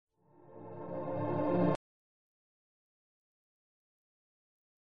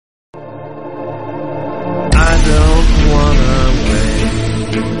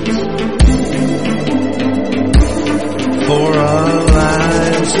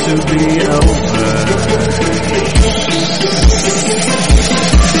to be over.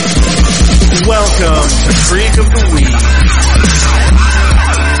 Welcome to Freak of the Week.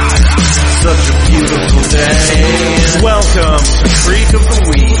 Such a beautiful day. Welcome to Freak of the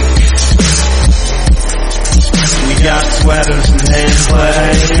Week. We got sweaters and hand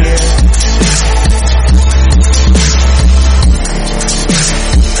play.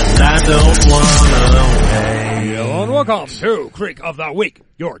 And I don't wanna wait. Hello and welcome to Creek of the Week,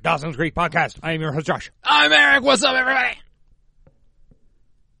 your Dawson's Creek podcast. I am your host Josh. I'm Eric. What's up, everybody?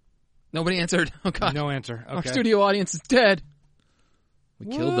 Nobody answered. Oh, God. No answer. Okay. Our studio audience is dead.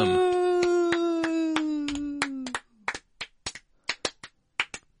 We killed them.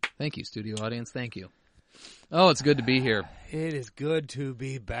 Thank you, studio audience. Thank you. Oh, it's good to be here. It is good to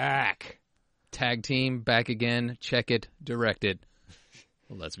be back. Tag team, back again. Check it, direct it.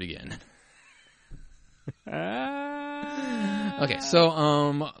 Well, let's begin. Okay, so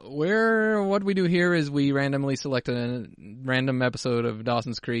what we do here is we randomly select a random episode of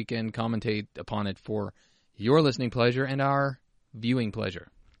Dawson's Creek and commentate upon it for your listening pleasure and our viewing pleasure.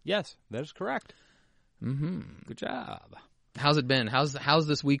 Yes, that is correct. Mm-hmm. Good job. How's it been? How's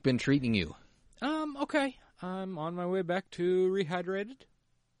this week been treating you? Okay. I'm on my way back to Rehydrated.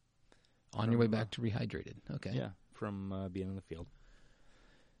 On your way back to Rehydrated. Okay. Yeah, from being in the field.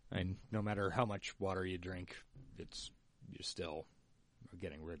 And no matter how much water you drink, you're still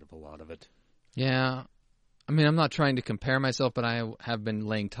getting rid of a lot of it. Yeah. I mean, I'm not trying to compare myself, but I have been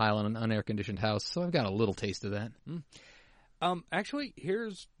laying tile in an unair-conditioned house, so I've got a little taste of that. Actually,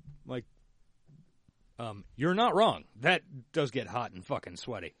 here's, you're not wrong. That does get hot and fucking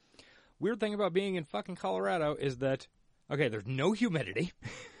sweaty. Weird thing about being in fucking Colorado is that, okay, there's no humidity.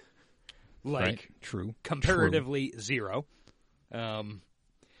 Right. True. Comparatively zero.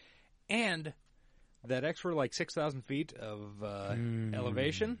 And that extra, 6,000 feet of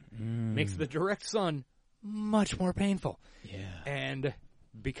elevation makes the direct sun much more painful. Yeah. And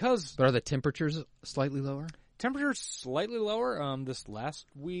because... But are the temperatures slightly lower? Temperatures slightly lower. This last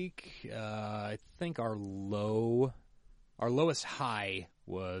week, I think our lowest high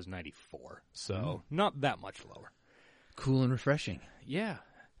was 94. So not that much lower. Cool and refreshing. Yeah.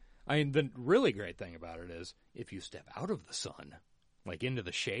 I mean, the really great thing about it is if you step out of the sun, into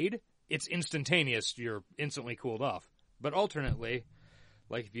the shade, it's instantaneous. You're instantly cooled off. But alternately,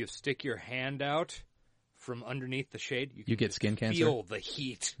 if you stick your hand out from underneath the shade, you get skin cancer. Feel the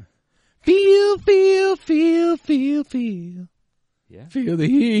heat. Feel. Yeah. Feel the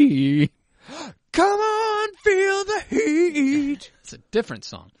heat. Come on, feel the heat. It's a different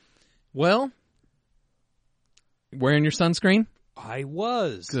song. Well, wearing your sunscreen? I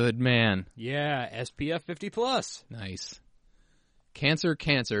was. Good man. Yeah, SPF 50+. Nice. Cancer,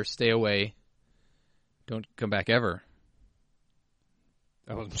 stay away. Don't come back ever.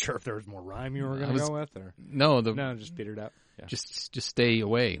 I wasn't sure if there was more rhyme you were going to go with. Or... No, just petered out. Yeah. Just stay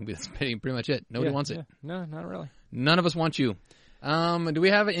away. That's pretty much it. Nobody wants it. No, not really. None of us want you. Do we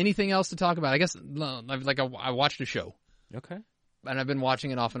have anything else to talk about? I guess, I watched a show. Okay. And I've been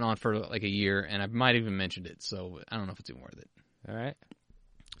watching it off and on for a year, and I might have even mentioned it, so I don't know if it's even worth it. All right.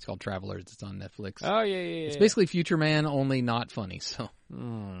 It's called Travelers. It's on Netflix. Oh, yeah. It's basically Future Man, only not funny, so.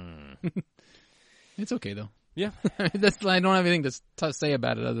 It's okay, though. Yeah. I don't have anything to say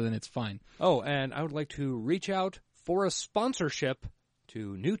about it other than it's fine. Oh, and I would like to reach out for a sponsorship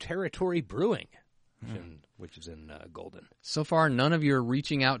to New Territory Brewing, which is in Golden. So far, none of your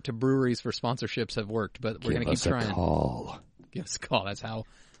reaching out to breweries for sponsorships have worked, but we're going to keep trying. Give us a call. That's how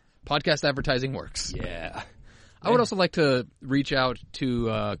podcast advertising works. Yeah. I would also like to reach out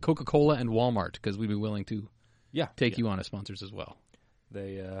to Coca-Cola and Walmart because we'd be willing to take you on as sponsors as well.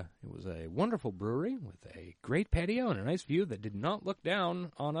 It was a wonderful brewery with a great patio and a nice view that did not look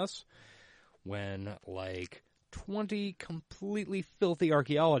down on us when 20 completely filthy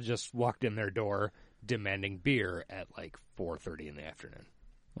archaeologists walked in their door demanding beer at 4:30 in the afternoon.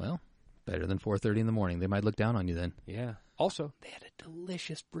 Well, better than 4:30 in the morning. They might look down on you then. Yeah. Also, they had a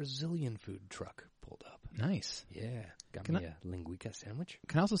delicious Brazilian food truck pulled up. Nice. Yeah. Got me a linguica sandwich.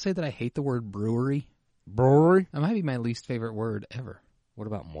 Can I also say that I hate the word brewery? Brewery? That might be my least favorite word ever. What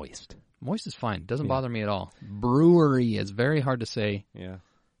about moist? Moist is fine. Doesn't bother me at all. Brewery is very hard to say. Yeah.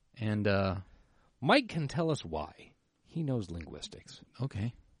 And Mike can tell us why. He knows linguistics.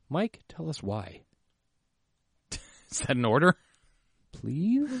 Okay. Mike, tell us why. Is that an order?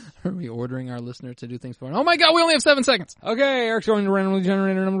 Please? Are we ordering our listener to do things for us? Oh my God, we only have 7 seconds. Okay, Eric's going to randomly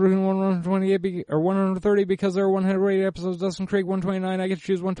generate a number between 128 or 130 because there are 108 episodes. Dustin Craig 129. I get to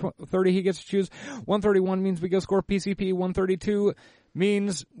choose 130. He gets to choose 131. Means we go score PCP. 132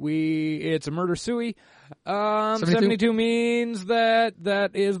 means it's a murder suey. 72 means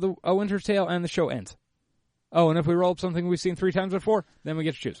that is a Winter's Tale and the show ends. Oh, and if we roll up something we've seen 3 times before, then we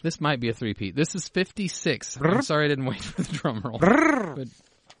get to choose. This might be a three-peat. This is 56. I'm sorry I didn't wait for the drum roll. But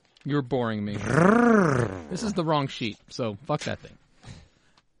you're boring me. This is the wrong sheet, so fuck that thing.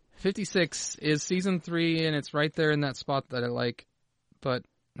 56 is season 3, and it's right there in that spot that I like. But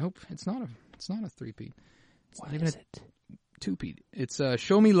nope, it's not a three-peat. It's not even a two-peat. It's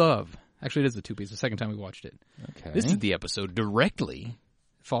Show Me Love. Actually, it is a two-peat. It's the second time we watched it. Okay. This is the episode directly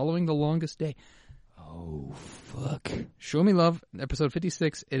following The Longest Day. Oh, fuck. Show Me Love, episode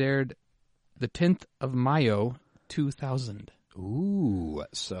 56. It aired the 10th of Mayo, 2000. Ooh,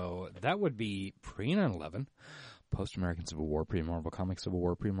 so that would be pre-9/11, post-American Civil War, pre-Marvel Comics Civil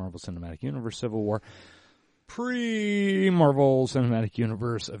War, pre-Marvel Cinematic Universe Civil War, pre-Marvel Cinematic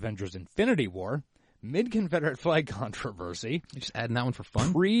Universe Avengers Infinity War, mid-Confederate flag controversy. You're just adding that one for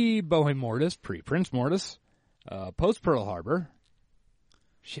fun? Pre-Bohem Mortis, pre-Prince Mortis, post-Pearl Harbor.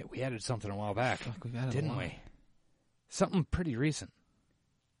 Shit, we added something a while back, didn't we? Something pretty recent.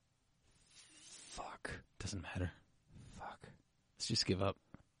 Fuck. Doesn't matter. Fuck. Let's just give up.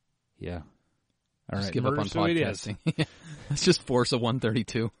 Yeah. All Just right, give up on podcasting. Let's just force a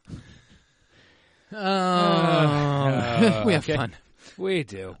 132. We have fun. We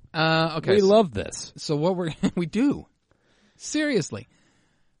do. Okay. We love this. So what we do. Seriously.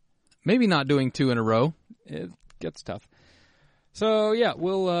 Maybe not doing 2 in a row. It gets tough. So, yeah,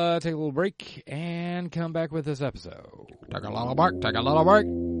 we'll take a little break and come back with this episode. Take a little break. Take a little break.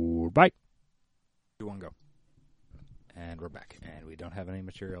 Bye. 2, 1, go. And we're back. And we don't have any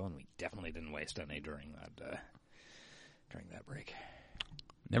material, and we definitely didn't waste any during that break.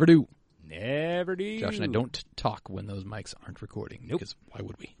 Never do. Never do. Josh and I don't talk when those mics aren't recording. Nope. Because why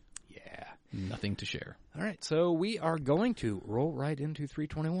would we? Yeah. Nothing to share. All right, so we are going to roll right into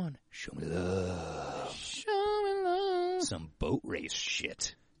 321. Show me love. Show me love. Some boat race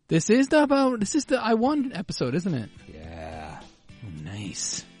shit. This is the I Won episode, isn't it? Yeah. Oh,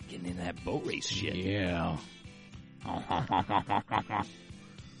 nice. Getting in that boat race shit. Yeah.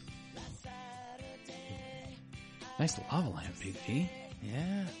 Nice lava lamp, Big G.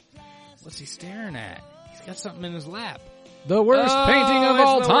 Yeah. What's he staring at? He's got something in his lap. The worst painting of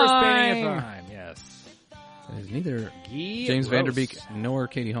all the time. Worst painting of time. Yes. It is neither Guy James Rose. Vanderbeek nor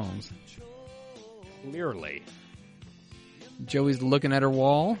Katie Holmes. Clearly. Joey's looking at her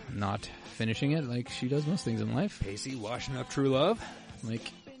wall, not finishing it like she does most things in life. Pacey washing up true love.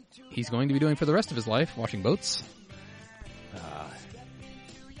 Like he's going to be doing for the rest of his life, washing boats.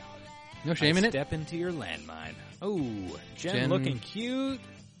 No shame in it. Step into your landmine. Oh, Jen looking cute.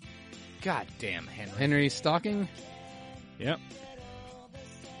 God damn, Henry. Henry's stalking. Yep.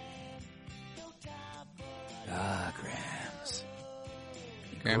 Grams.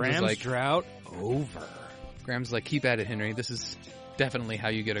 Grams like drought over. Graham's like, keep at it, Henry. This is definitely how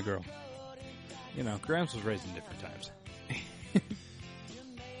you get a girl. You know, Grams was raised in different times.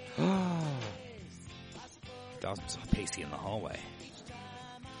 Dawson saw Pacey in the hallway.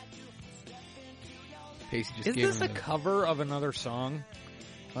 Pacey just Is gave this him a cover of another song?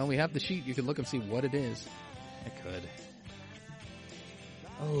 Well, we have the sheet. You can look and see what it is. I could.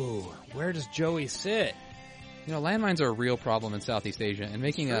 Oh, where does Joey sit? You know, landmines are a real problem in Southeast Asia, and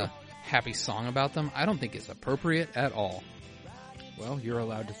making a happy song about them, I don't think is appropriate at all. Well, you're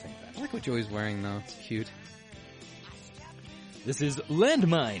allowed to think that. I like what Joey's wearing, though. It's cute. This is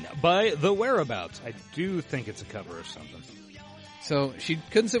Landmine by The Whereabouts. I do think it's a cover of something. So she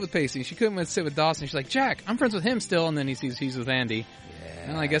couldn't sit with Pacey. She couldn't sit with Dawson. She's like, Jack, I'm friends with him still. And then he sees he's with Andy. Yeah.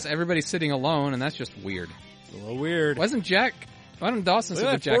 And I guess everybody's sitting alone, and that's just weird. It's a little weird. Why didn't Dawson sit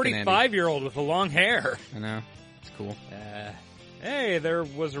Look with at Jack that and Andy? 45-year-old with the long hair. I know. It's cool. Hey, there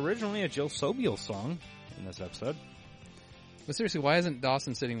was originally a Jill Sobel song in this episode. But seriously, why isn't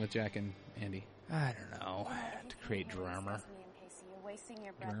Dawson sitting with Jack and Andy? I don't know. To create drama.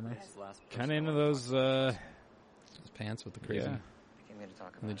 Drama? Kind of into those, His pants with the crazy. Yeah.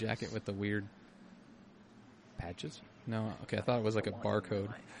 And the jacket with the weird patches. No, okay, I thought it was like a barcode.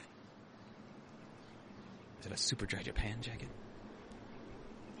 Is it a Super Dry Japan jacket?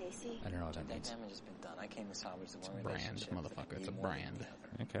 I don't know what that means. Damage has been done. I came to salvage the one Brand, relationship that motherfucker. could It's a be more brand. together,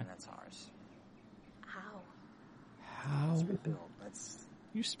 Okay. and that's ours. How? Let's rebuild. Let's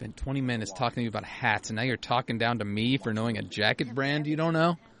You spent 20 minutes talking to me about hats, and now you're talking down to me for knowing a jacket brand you don't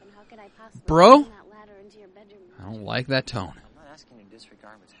know? Bro? I don't like that tone. I'm not asking you to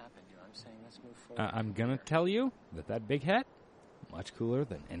disregard what's happened to you. I'm saying let's move forward. I'm going to tell you that big hat, much cooler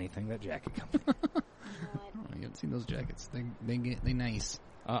than anything that jacket comes in. Oh, you haven't seen those jackets. They nice.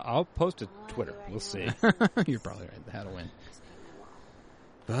 I'll post to Twitter. We'll see. You're probably right. The hat will win.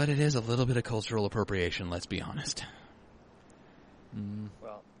 But it is a little bit of cultural appropriation, let's be honest.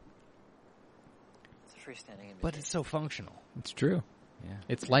 Well, it's a freestanding image. But it's so functional. It's true. Yeah.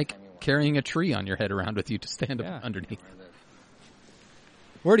 It's like carrying a tree on your head around with you to stand up underneath. Where I live.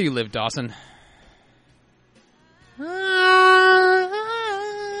 Where do you live, Dawson? I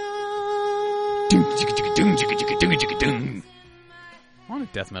want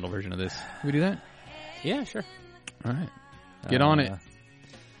a death metal version of this. Can we do that? Yeah, sure. All right. Get on it.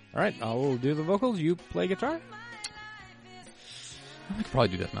 All right, I'll do the vocals. You play guitar? I could probably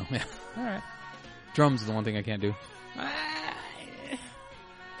do death metal. Yeah. All right. Drums is the one thing I can't do.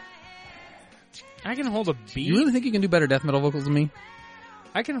 I can hold a beat. You really think you can do better death metal vocals than me?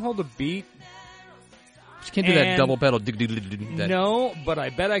 I can hold a beat. But you can't do that And- double pedal. No, but I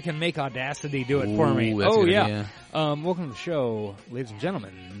bet I can make Audacity do it for me. Ooh, that's Oh, good, yeah. Welcome to the show, ladies and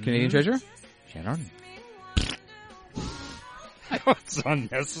gentlemen. Canadian Treasure? Shannon. That was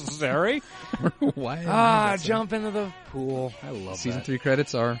unnecessary. Why? Jump into the pool. I love Season that. 3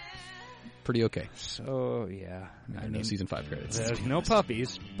 credits are pretty okay. So, yeah. I know Season 5 credits. There's no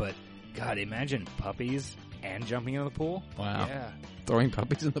puppies, but, God, imagine puppies and jumping into the pool. Wow. Yeah. Throwing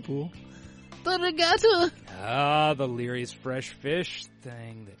puppies in the pool? The Leary's Fresh Fish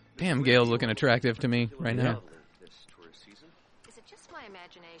thing. Damn, Gail's looking attractive to me right now. Is it just my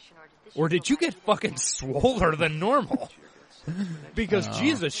imagination, Or did you get fucking swoller than normal? Because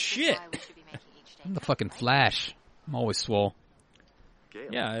Jesus shit. I'm the fucking Flash. I'm always swole.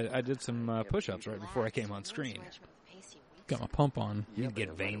 Yeah, I did some push-ups right before I came on screen. Got my pump on. You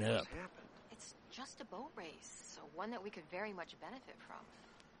get vein up. It's just a boat race, so one that we could very much benefit from.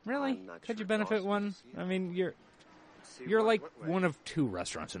 Really? Could you benefit one? I mean, you're like one of 2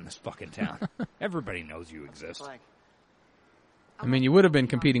 restaurants in this fucking town. Everybody knows you exist. I mean, you would have been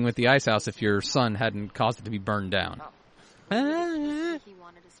competing with the Ice House if your son hadn't caused it to be burned down. He wanted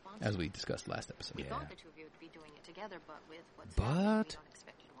a sponsor. As we discussed last episode. We thought the two of you would be doing it together, but with what's But- happening, we don't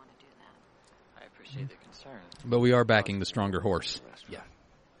expect you to want to do that. I appreciate the concern. But we are backing the stronger horse. Yeah.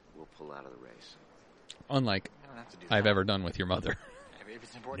 We'll pull out of the race. Unlike You don't have to do I've that. ever done with your mother. If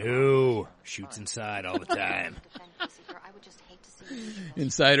it's important. No. Shoots inside all the time. Defend Casey here. I would just hate to see you.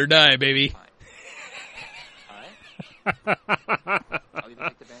 Inside or die, baby. All right. I'll even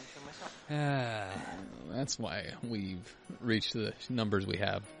make the band for myself. That's why we've reached the numbers we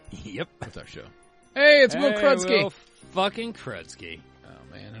have Yep. with our show. Hey, it's Will Krudsky. Will fucking Krudsky. Oh,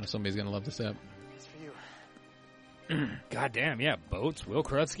 man. I know somebody's going to love this app. It's for you. God damn, yeah. Boats, Will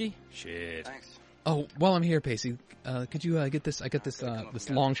Krudsky? Shit. Thanks. Oh, while I'm here, Pacey, could you get this? I got this this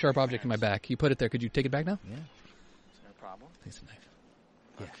long, sharp object in my back. You put it there. Could you take it back now? Yeah. It's no problem. Thanks, a knife.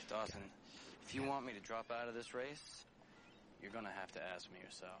 Look, Dawson, if you want me to drop out of this race, you're going to have to ask me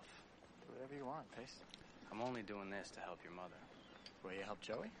yourself. Do whatever you want, Pace. I'm only doing this to help your mother. Will you help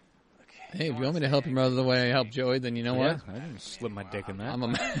Joey? Okay. Hey, if you want me to help your mother the way I helped Joey, then you know what? I didn't slip my dick in that.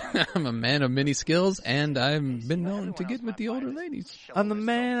 I'm a man of many skills, and I've been known to get with the older ladies. I'm the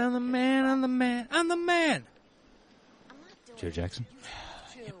man, I'm the man, I'm the man, I'm the man. I'm not doing Joe Jackson.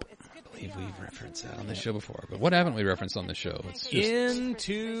 I believe we've referenced that on this show before, but what haven't we referenced on this show? It's just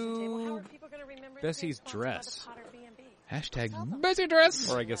Into Bessie's dress. hashtag Bessie dress.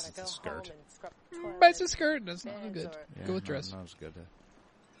 Or I guess it's a skirt. Bessie skirt. That's not good. Yeah, Go with dress. Not as good.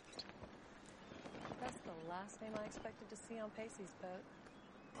 That's the last name I expected to see on Pacey's boat.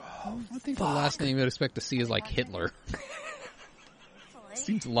 I think the last name you'd expect to see is like Hitler.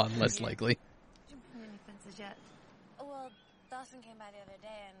 Seems a lot less likely. Any fences yet? Well, Dawson came by the other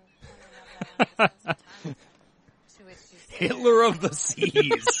day and wanted to spend some time. To which you say, Hitler of the seas. It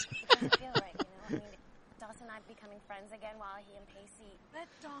doesn't feel right, you know? I mean, Dawson and I becoming friends again while he and Pacey... Let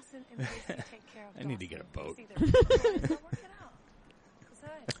Dawson and Pacey take care of I need to get a boat. Pacey, they're work it out.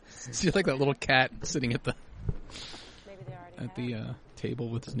 Besides, She's like that little cat sitting at the maybe they already have. table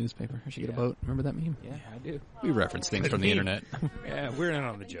with his newspaper. I should get a boat. Remember that meme? Yeah, I do. We reference things from the meme. internet. Yeah, we're in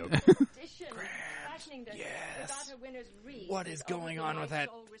on the joke. Yes. What is going on with that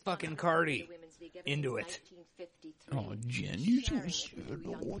fucking Cardi? Into it. Oh, Jen, you so sad.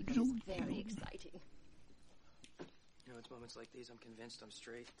 very exciting. You know, it's moments like these I'm convinced I'm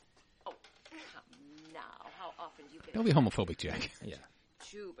straight. Oh, come now. How often do you get Don't be homophobic, Jack. Yeah.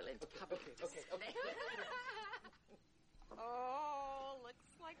 jubilant public Oh, looks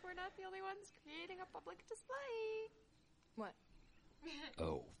like we're not the only ones creating a public display. What?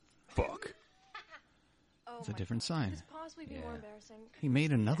 Oh, fuck. Oh, It's a different sign. Could this possibly be more embarrassing? He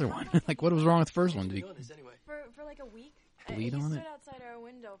made another one. Like, what was wrong with the first one? Did he Anyway. For like a week? bleed he on stood it? outside our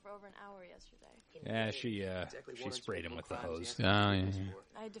window for over an hour yesterday. Yeah, she sprayed him with the hose. Oh, yeah.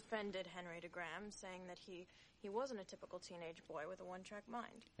 I defended Henry de Graham, saying that he He wasn't a typical teenage boy with a one-track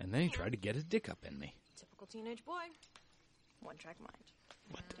mind. And then he tried to get his dick up in me. Typical teenage boy, one-track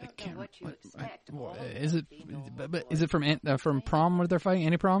mind. I can't. what you expect. Is it? But is it from prom where they're fighting?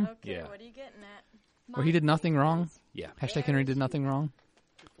 Any-prom? Okay, Yeah. what are you getting at? Where he did nothing wrong? Yeah. Hashtag Henry did nothing wrong?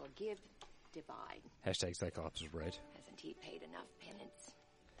 Forgive, divide. Hashtag Cyclops is right. Hasn't he paid enough penance?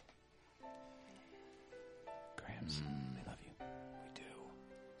 Grams. We love you. We do.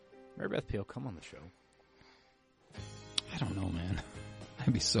 Mary Beth Peel, come on the show. I don't know, man.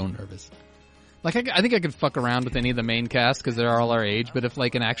 I'd be so nervous. Like, I think I could fuck around with any of the main cast because they're all our age, but if,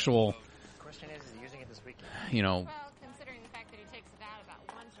 like, an actual, Question is he using it this weekend? you know, Well, considering the fact that he takes it out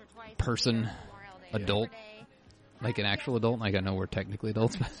about once or twice person, a year, Memorial Day, adult, Labor Day. like an actual adult, like I know we're technically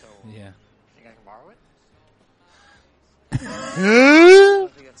adults, but So, Yeah. think I can borrow it? I I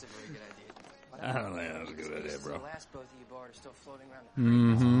think that's a very good idea. don't think that's a good idea, The bro. last both of you borrowed are still floating around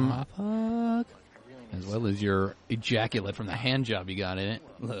the fuck. I really need As well as your ejaculate from the hand job you got in it.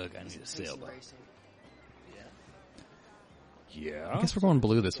 Look, I need a sailboat. racing. Yeah. I guess we're going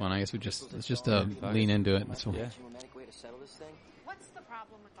blue this one. I guess let's just lean into it. So, Yeah. Romantic way to settle this thing? What's the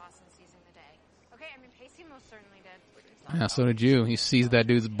problem with Dawson seizing the day? Okay, I mean, Pacey most certainly did. yeah, so did you. He seized that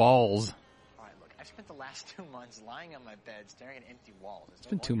dude's balls. All right, look, I've spent the last 2 months lying on my bed staring at empty walls. It's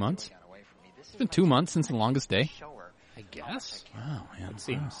been 2 months. It's been 2 months since the longest day. Show her. I guess. Wow, man. It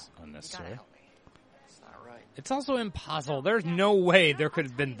seems You gotta unnecessary. help me. It's not right. It's also impossible. There's no way there could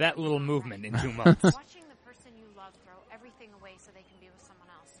have been that little movement in 2 months. Watching the person you love throw everything away so they can be with someone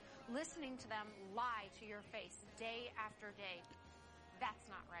else. Listening to them lie to your face day after day. That's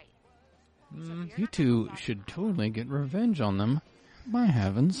not right. So if you're You not two gonna should totally get revenge on them by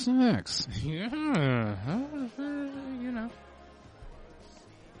having sex. Yeah. You know.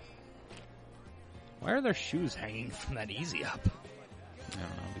 Why are their shoes hanging from that easy up? I don't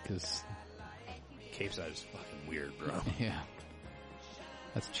know, because, Cape Side is fucking weird, bro. yeah.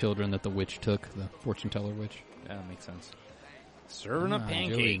 That's children that the witch took, the fortune teller witch. Yeah, that makes sense. Serving up Ah, Joey,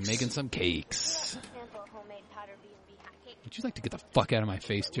 pancakes. making some cakes. Sample of homemade powder B&B hot cake. Would you like to get the fuck out of my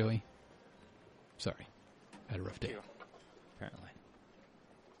face, Joey? Sorry. I had a rough day. Apparently.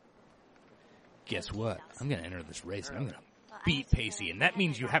 Guess what? I'm gonna enter this race and I'm gonna beat Pacey, and that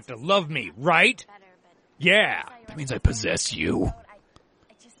means you have to love me, right? Yeah. That means I possess you.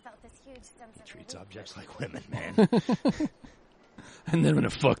 I just felt this huge sense of Treats relief. objects like women, man. And then I'm gonna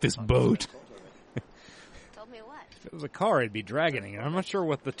fuck this boat. Told me what? If it was a car, it'd be dragoning, and I'm not sure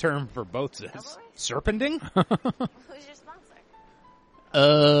what the term for boats is. Serpending? Who's your sponsor?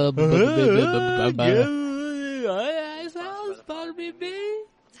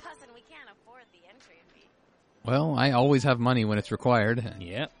 Dawson, we can't afford the entry fee. Well, I always have money when it's required.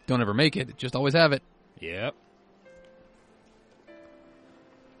 Yep. Don't ever make it, just always have it. Yep.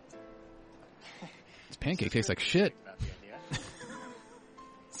 This pancake tastes like shit.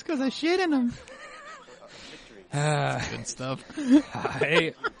 It's because I shit in them. Good stuff.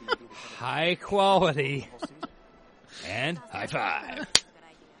 High quality. And high five.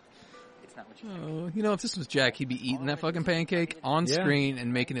 It's not what you Oh, you know, if this was Jack, he'd be eating that fucking pancake on Yeah. screen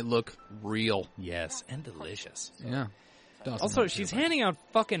and making it look real. Yes, and delicious. Yeah. Dawson Also, likes she's it. handing out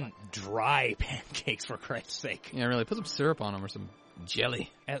fucking dry pancakes, for Christ's sake. Yeah, really. Put some syrup on them or some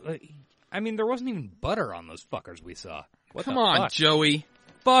jelly. I mean, there wasn't even butter on those fuckers we saw. What Come the on, fuck? Joey.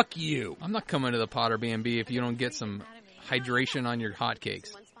 Fuck you. I'm not coming to the Potter B&B if you don't get some hydration on your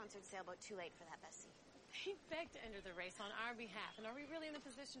hotcakes. One sponsored sailboat too late for that, Bessie. He begged to enter the race on our behalf, and are we really in a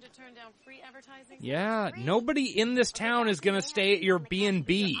position to turn down free advertising? Yeah, nobody in this town is going to stay at your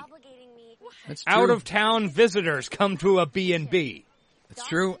B&B. You're obligating me. That's true. Out-of-town visitors come to a B&B. It's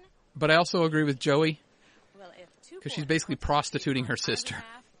true. But I also agree with Joey Well, if two because she's boys basically want to prostituting her on our sister.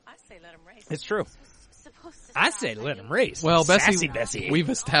 behalf, I say let 'em race. It's true. Supposed to I stop say by let the him race. Well, Sassy Bessie, Bessie. we've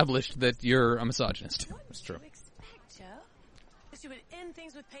established that you're a misogynist. That's true. What do you expect, Joe? That you would end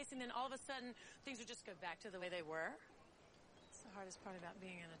things with Pacey, and then all of a sudden things would just go back to the way they were? It's the hardest part about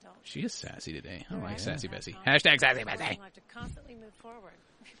being an adult. She is sassy today. I like Right? Sassy That's Bessie. all. Hashtag Sassy You'll Bessie. have to constantly move forward.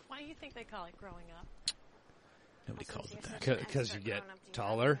 Why do you think they call it growing up? Nobody calls it that. Because you get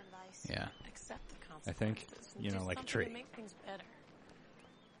taller, Yeah. Accept the consequences. I think. and You know, do like a something tree. to make things better.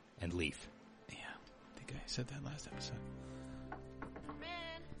 and leaf. Yeah. I think I said that last episode.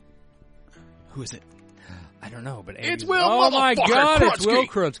 Man. Who is it? I don't know, but It's Andy's- Will Oh my motherfucker God! It's Will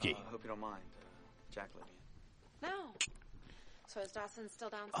Krutsky. Krutsky. hope you don't mind. Jack let me in. No. So is Dawson still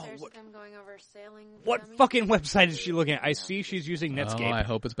downstairs with them going over sailing? What dummy? fucking website is she looking at? I see she's using Oh, Netscape. I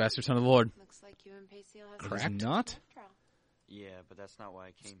hope it's Bastard Son of the Lord. Looks like you and Pacey will have It is Correct. not. Yeah, but that's not why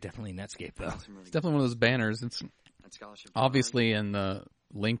I came. Definitely Netscape though. Some really It's definitely one of those banners. It's I That scholarship. to Obviously in the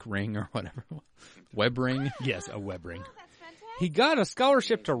link ring or whatever. Web ring. Yes, a web ring. He got a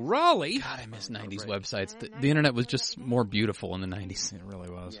scholarship to Raleigh. God, I miss 90s websites. The internet was just more beautiful in the 90s. It really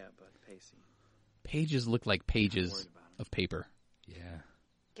was. Yeah, but Pacey. Pages looked like pages of paper. Yeah.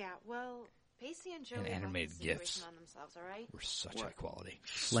 Yeah, well, Pacey and Joey And animated have the situation GIFs. on themselves, all right? We're such high quality.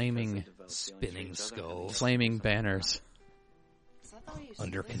 Flaming, Spinning skulls. flaming banners. Is that the way you see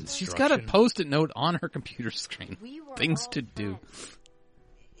Under this one? construction. She's got a post-it note on her computer screen. We were Things all to do. friends.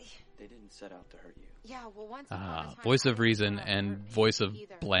 They didn't set out to hurt you. Yeah, well, once upon a time, Voice I of reason didn't and hurt me voice of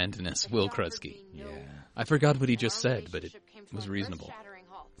either. blandness, But Will he offered Krutsky. me no- Yeah. I forgot what he and just our said, but it relationship came to was an reasonable. earth-shattering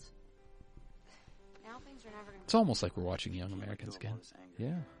halt. Now things are never gonna It's almost like we're watching Young Americans again.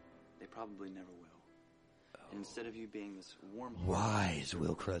 Yeah. They probably never will. And instead of you being this warm, Wise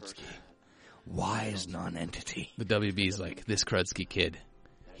Will Krutsky. Wise non-entity. The WB's like, this Krutsky kid,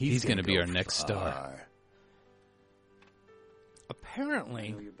 he's going to be our next star.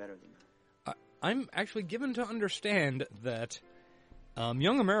 Apparently, you're better than that. I'm actually given to understand that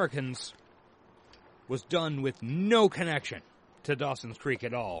Young Americans was done with no connection to Dawson's Creek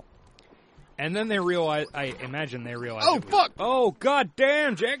at all. And then they realized, I imagine they realized. Oh, fuck! Oh, god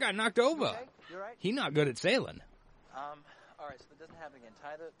damn, Jack got knocked over. Okay, you're right. He not good at sailing. All right, so that doesn't happen again.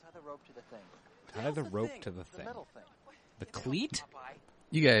 Tie the rope to the thing. Tie the rope to the thing. metal thing. The cleat?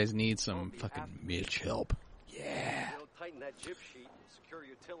 You guys need some fucking Mitch help. Yeah. Tighten that jib sheet and secure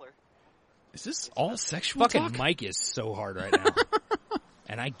your tiller. Is this all sexual Fucking talk? Mike is so hard right now.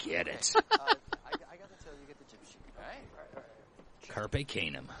 And I get it. I got the till, you get the jib sheet. All right. Carpe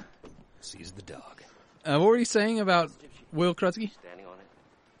Canem. Seize the dog. What were you saying about Will Krutsky? Standing on it.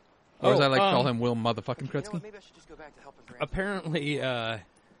 Or as Oh, I like to call him, Will motherfucking Krutsky? Maybe I should just go back to helping Grandpa. Apparently,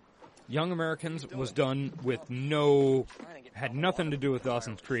 Young Americans was done with had nothing to do with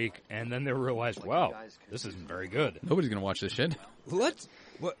Dawson's Creek, and then they realized, wow, this isn't very good. Nobody's going to watch this shit.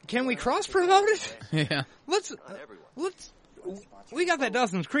 Can we cross-promote it? Yeah. Let's, we got that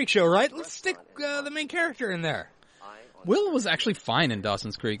Dawson's Creek show, right? Let's stick the main character in there. Will was actually fine in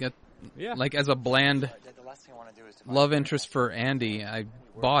Dawson's Creek. Yeah. Like, as a bland The last thing I want to do is love interest for Andy, I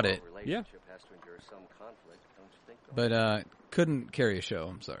bought it. Yeah. Has to endure some conflict, don't you think? But couldn't carry a show,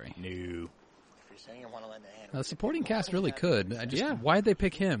 I'm sorry. No. If you're saying you want to lend a hand. The supporting cast really could. Why'd they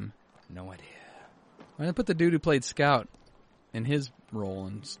pick him? No idea. Why didn't they put the dude who played Scout in his role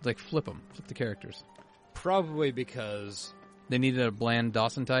and like flip the characters? Probably because they needed a bland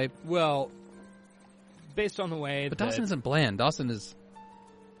Dawson type. Well, based on the way, but Dawson isn't bland. Dawson is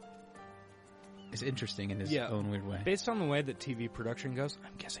interesting in his own weird way. Based on the way that TV production goes,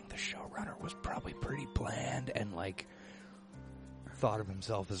 I'm guessing the showrunner was probably pretty bland and like thought of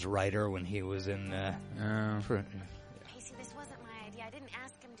himself as a writer when he was in. Pacey, this wasn't my idea. I didn't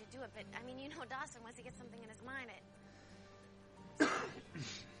ask him to do it, but I mean, you know, Dawson, once he gets something in his mind, It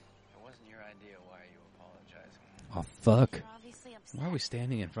wasn't your idea. Why are you apologizing? Oh fuck! You're obviously upset. Why are we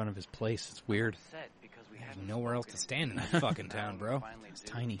standing in front of his place? It's weird. Because we have nowhere else to stand in that fucking town, bro. It's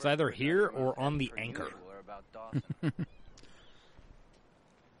tiny. It's either here or on the anchor. Well,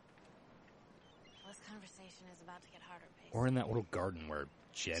 this conversation is about to get harder, Pacey. Or in that little garden where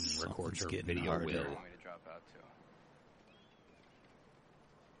Jen records her video harder. will.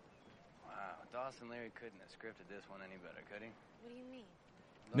 Wow, Dawson Leary couldn't have scripted this one any better, could he? What do you mean?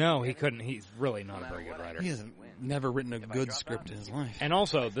 No, he couldn't. He's really not a very good writer. He hasn't never written a good script in his life. And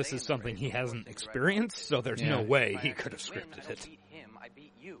also, this is something he hasn't experienced, so there's no way he could have scripted it. I beat him, I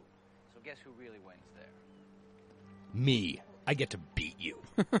beat you. So guess who really wins there? Me. I get to beat you.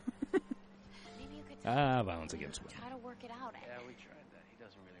 Maybe you could Violence against women. try to work it out. Yeah, we tried that. He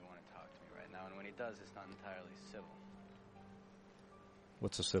doesn't really want to talk to me right now, and when he does, it's not entirely civil.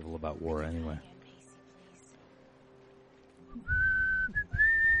 What's so civil about war, anyway?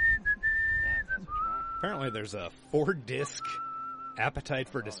 Apparently there's a 4-disc Appetite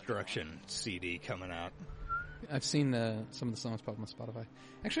for Destruction CD coming out. I've seen some of the songs pop up on Spotify.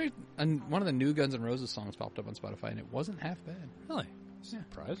 Actually, one of the new Guns N' Roses songs popped up on Spotify, and it wasn't half bad. Really? Yeah.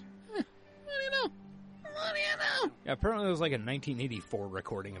 Surprise? What do you know? What do you know? Yeah, apparently there was like a 1984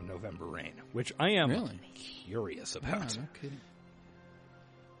 recording of November Rain, which I am Really? curious Yeah, about. no kidding.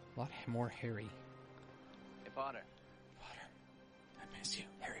 A lot more hairy. Hey, Potter. I miss you,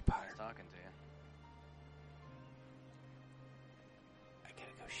 Harry Potter. I was talking to you. I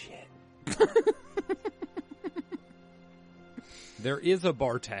gotta go shit. There is a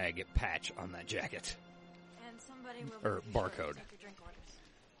bar tag patch on that jacket. And somebody will Or be sure to barcode. take your drink orders.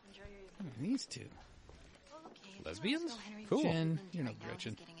 Enjoy your evening. These two. Okay, Lesbians? Henry Cool. Jen, Ford you're no right now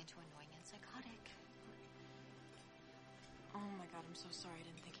Gretchen. is getting into annoying and psychotic. Oh my god, I'm so sorry. I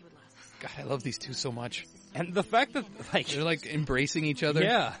didn't think he would last. God, I love these two so much. This is And the fact that, like... They're, like, embracing each other.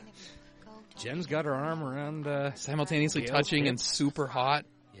 Yeah. Jen's got her arm around... simultaneously Gail's touching hip. and super hot.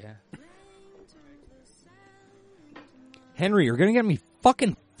 Yeah. Henry, you're gonna get me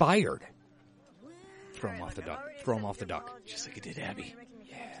fucking fired. Throw him off the duck. Throw him off the duck. Just like it did Abby.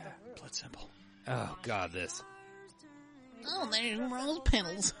 Yeah. Blood simple. Oh, God, this. Oh, there's rose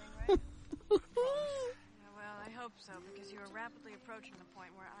petals. Well, I hope so, because you are rapidly approaching the point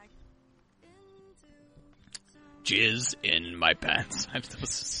where I... Jizz in my pants. That was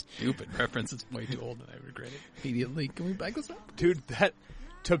a stupid reference. It's way too old and I regret it immediately. Can we back this up? Dude, that,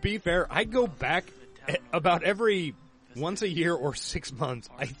 to be fair, I go back about every once a year or 6 months.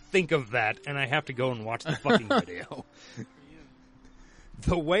 I think of that and I have to go and watch the fucking video.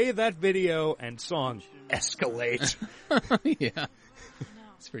 The way that video and song escalate. Yeah.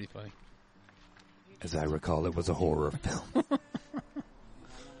 It's pretty funny. As I recall, it was a horror film. I want to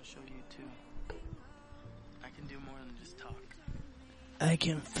show you too. I can do more than just talk. I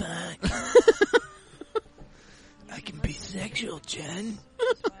can fuck. I can be sexual, Jen.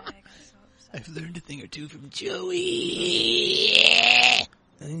 I've learned a thing or two from Joey. I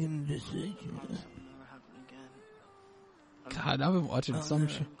can be sexual. God, I've been watching some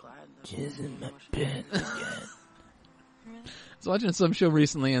show. Jizz in my pants again. I was watching some show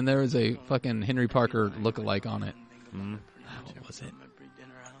recently, and there was a fucking Henry Parker lookalike on it. What was it?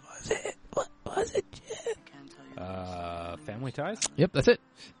 What was it, Jen? Family Ties? Yep, that's it.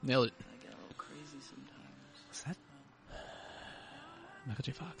 Nailed it. What's that? Michael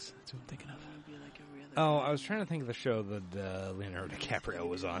J. Fox. That's who I'm thinking of. Oh, I was trying to think of the show that Leonardo DiCaprio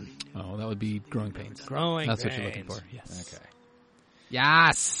was on. Oh, that would be Growing Pains. Growing That's Pains. what you're looking for. Yes. Okay.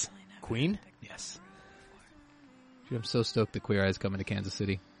 Yes. Queen? Yes. Dude, I'm so stoked that Queer Eye's coming to Kansas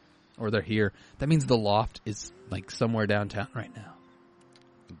City. Or they're here. That means the Loft is like somewhere downtown right now.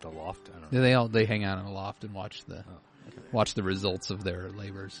 The Loft? I don't know. They hang out in a loft and watch the results of their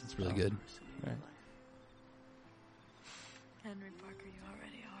labors. It's really good. Right. Henry Parker, you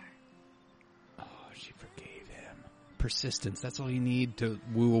already are. Oh, she forgave him. Persistence. That's all you need to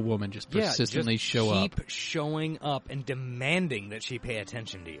woo a woman. Just persistently show up. Keep showing up and demanding that she pay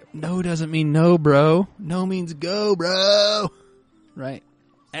attention to you. No doesn't mean no, bro. No means go, bro. Right.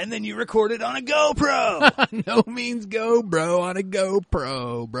 And then you record it on a GoPro. No means go, bro, on a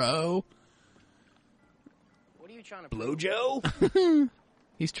GoPro, bro. What are you trying to Blow Joe?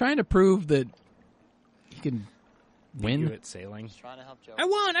 He's trying to prove that he can win. You at sailing. Trying to help Joey. I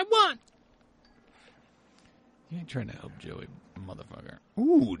won. You ain't trying to help Joey, motherfucker.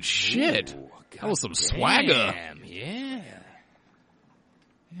 Ooh, shit. Ooh, that was some swagger. Damn, yeah.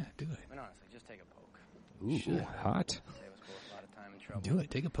 Yeah, do it. I mean, honestly, just take a poke. Ooh, Sure. hot. Save us both a lot of time and trouble. Do it.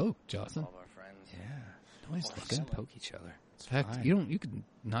 Take a poke, Jocelyn. All of our friends. Yeah. Nobody's looking. Poke each other. In fact, you can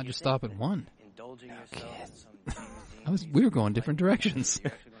not just stop at one. Indulging yourself in some We were going different directions.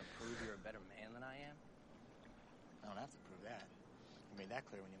 You're actually going to prove you're a better man than I am? I don't have to prove that. You made that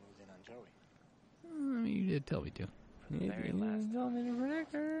clear when you moved in on Joey. I mean, you did tell me to. Very last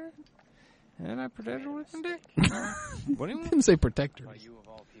time. And I protect her with some dick. What do you want? Didn't say protector. Why you of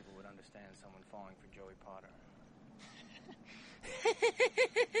all people would understand someone falling for Joey Potter.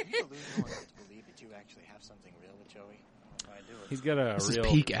 You delusional enough to believe that you actually have something real with Joey? I do it. He's got a This real...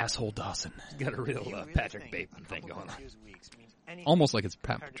 is peak asshole Dawson. He's got a real Patrick Bateman thing going on. Almost like it's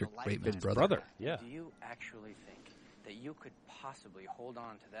Patrick Bateman's His brother. brother, yeah. Do you actually think that you could possibly hold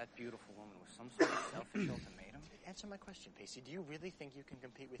on to that beautiful woman with some sort of selfish ultimatum? Answer my question, Pacey. Do you really think you can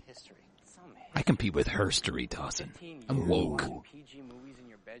compete with history? I compete with herstory, Dawson. 15 I'm years woke. watching PG movies in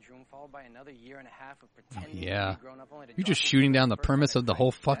your bedroom, followed by another year and a half of pretending Yeah. to be grown up only to You're drop just you shooting for down the first premise night of the at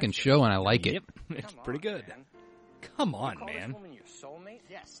whole Frank's fucking Best. show, and I like it. Yep, it's Come pretty on, good. man. Come on, Call man. this woman your soulmate?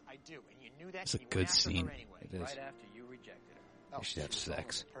 Yes, I do. And you knew that. It's a and you good went after scene. Her anyway. It is. Right after you rejected her. You should have she was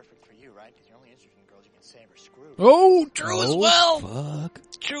sex. almost perfect for you, right? Because you're only interested in girls you can save or screw. Oh, true as well. Fuck.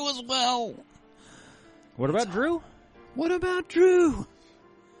 True as well. What about Drew? What about Drew?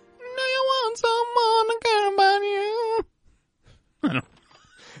 Do you want someone to care about you? I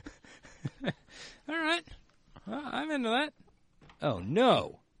don't. All right. I'm into that. Oh,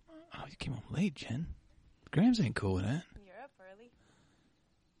 no. Oh, you came home late, Jen. Grams ain't cool with that. You're up early.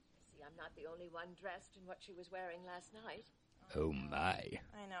 See, I'm not the only one dressed in what she was wearing last night. Oh, my.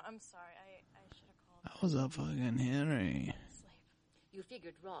 I know. I'm sorry. I should have called. I was up fucking Henry. You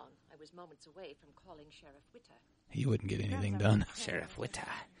figured wrong. I was moments away from calling Sheriff Witter. He wouldn't get anything done. Sheriff Witter.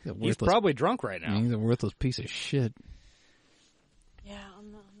 He's a He's worthless- probably drunk right now. He's a worthless piece of shit. Yeah,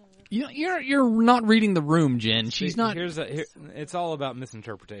 on the roof. You're not reading the room, Jen. She's See, not. It's all about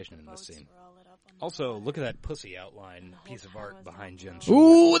misinterpretation in this scene. We're all lit up on Also, look at that pussy outline piece of art behind Jen's.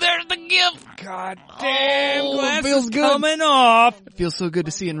 Ooh, there's the gift! God damn, it feels good. Coming off. It feels so good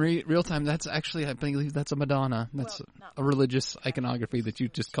to see in real time. That's actually, I believe that's a Madonna. That's a religious iconography that you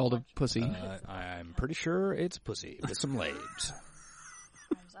just called a pussy. I'm pretty sure it's pussy with some legs.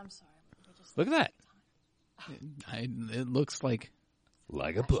 I'm sorry. Look at that. It looks like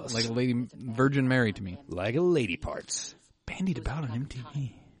a puss. Like a lady Virgin Mary to me. Like a lady parts. Bandied about on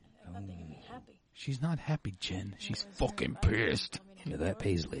MTV. She's not happy, Jen. She's fucking pissed. Look at that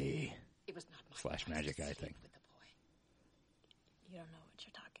Paisley. Slash Magic, I think. You don't know what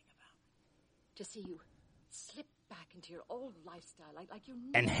you're talking about. To see you slip back into your old lifestyle like you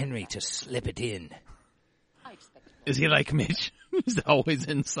And Henry to slip it in. I expect. Is he like Mitch? He's always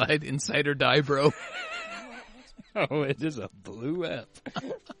inside or die, bro. Oh, it is a blue F.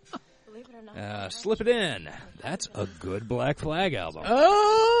 Believe it or not. Slip it in. That's a good Black Flag album.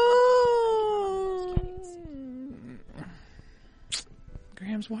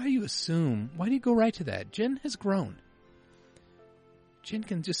 Grams, why do you assume? Why do you go right to that? Jen has grown. Jen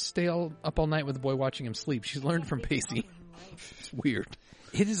can just stay up all night with the boy watching him sleep. She's learned from Pacey. It's weird.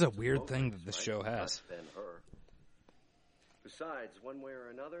 It is a weird thing that this show has. Besides, one way or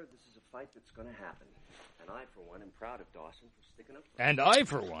another, this is a fight that's going to happen. And I, for one, am proud of Dawson for sticking up for And I,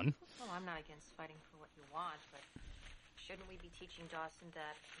 for one. Well, I'm not against fighting for what you want, but shouldn't we be teaching Dawson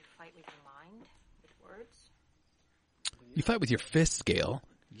that you fight with your mind, with words? You fight with your fists, Gail.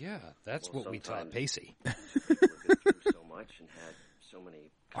 Yeah, that's what we taught Pacey. so much and had so many.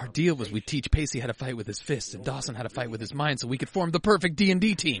 Our deal was we'd teach Pacey how to fight with his fists and Dawson how to fight with his mind so we could form the perfect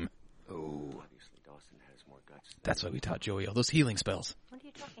D&D team. Oh. Obviously, Dawson has more guts. That's why we taught Joey all those healing spells. What are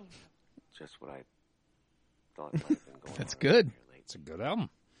you talking about? Just what I thought might have been going That's on. good. It's a good album.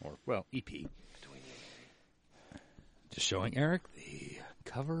 Or, well, EP. Just showing Eric the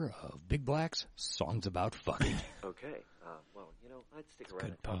cover of Big Black's Songs About Fucking. Okay. Well, I'd stick around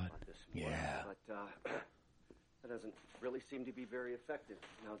and talk about this more. Yeah. But that doesn't really seem to be very effective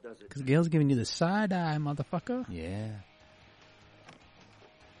now, does it? Because Gail's giving you the side eye, motherfucker. Yeah.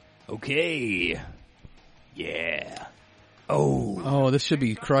 Okay. Yeah. Oh, this should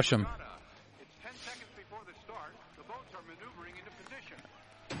be crush 'em.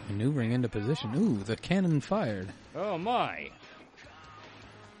 Maneuvering into position. Ooh, the cannon fired. Oh, my.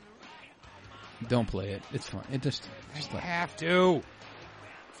 Don't play it. It's fun. It just I have to.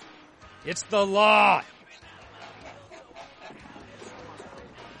 It's the law.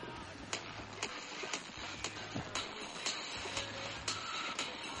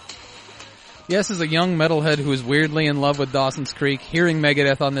 Yes, as a young metalhead who is weirdly in love with Dawson's Creek, hearing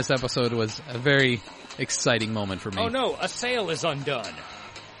Megadeth on this episode was a very exciting moment for me. Oh, no, a sail is undone.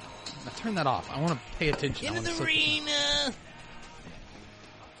 Now turn that off. I want to pay attention. Into the arena.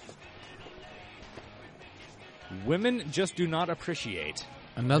 Women just do not appreciate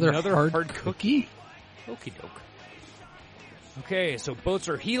Another hard cookie? Okie doke. Okay, so boats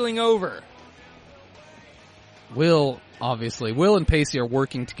are heeling over. Will and Pacey are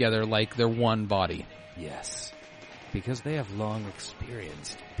working together like they're one body. Yes, because they have long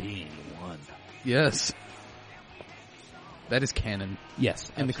experience being one. Yes. That is canon.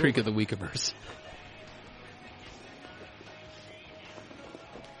 Yes, in the Creek of the Weekiverse.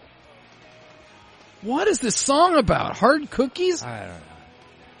 What is this song about? Hard cookies? I don't know.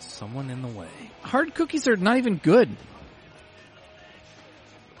 Someone in the way. Hard cookies are not even good.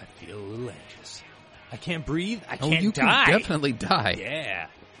 I feel a little anxious. I can't breathe. I Oh, can't you die. can definitely die. Yeah.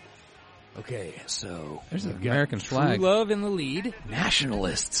 Okay, so There's an we've got American True flag. Love in the lead.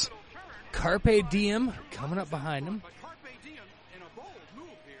 Nationalists. Carpe Diem coming up behind them.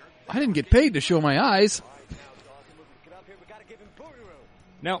 I didn't get paid to show my eyes.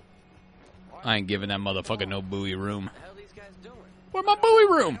 Now, I ain't giving that motherfucker no buoy room. Where's my buoy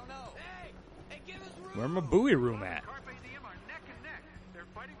room? where my buoy room at?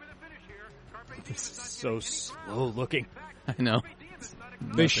 This is so slow looking. I know.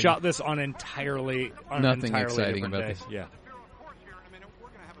 They shot this on an entirely Nothing exciting different about day. this. Yeah.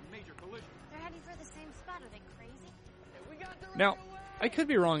 They're heading for the same spot. Are they crazy? Now, I could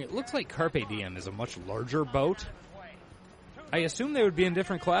be wrong. It looks like Carpe Diem is a much larger boat. I assume they would be in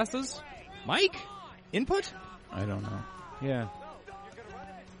different classes. Mike? Input? I don't know. Yeah.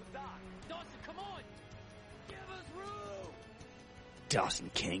 Dawson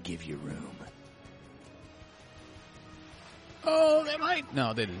can't give you room. Oh, they might.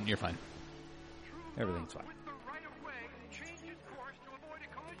 No, they didn't. You're fine. Everything's fine.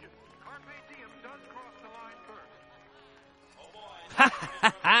 Ha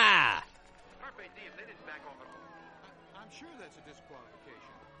ha ha! I'm sure that's a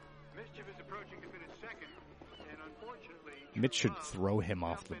disqualification. Mischief is approaching to finish second, and unfortunately, Mitch should throw him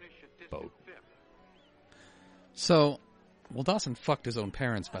off the boat. So, well, Dawson fucked his own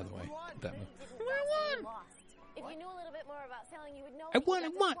parents, by the way. That move. If you knew a little bit more about sailing, you would know. I won.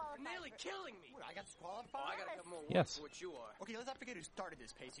 Nearly killing me. What, I got disqualified? Oh, I got a couple more Yes. for what you are. Okay, let's not forget who started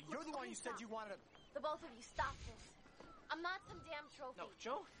this, Pacey. You're the one who said you wanted to... The both of you, stop this. I'm not some damn trophy. No,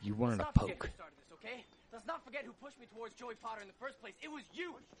 Joe. You wanted let's a not forget poke. who started this, okay? Let's not forget who pushed me towards Joey Potter in the first place. It was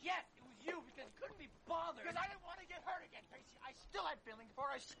you. Yes, it was you because you couldn't be bothered. Because I didn't want to get hurt again, Pacey. I still had feelings for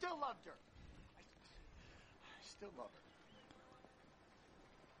her. I still loved her. I still love her.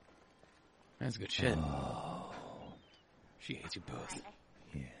 That's good shit. Oh. She hates you both.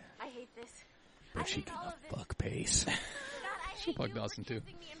 I hate this. But she gonna fuck Pace. God, I She'll hate fuck you Dawson, for too.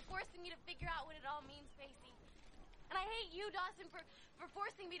 kissing me and forcing me to figure out what it all means, Pacey. And I hate you, Dawson, for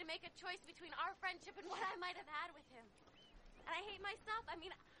forcing me to make a choice between our friendship and what I might have had with him. And I hate myself. I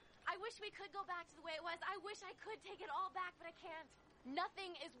mean, I wish we could go back to the way it was. I wish I could take it all back, but I can't.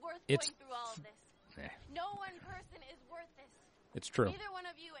 Nothing is worth going through all of this. No one person is worth this. It's true. Neither one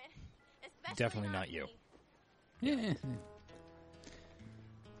of you, especially Definitely not you. Yeah. You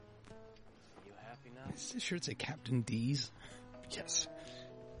happy now? Is this shirt say Captain D's? Yes.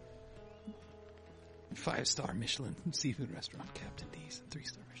 5-star Michelin seafood restaurant, Captain D's.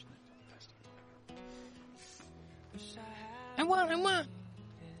 3-star Michelin. I want.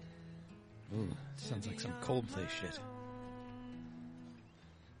 Ooh, sounds like some Coldplay shit.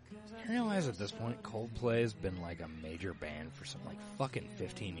 I realize at this point, Coldplay's been like a major band for some like fucking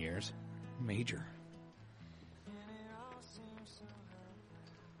 15 years. Major.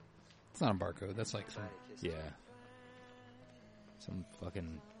 It's not a barcode. That's like some... Yeah. Some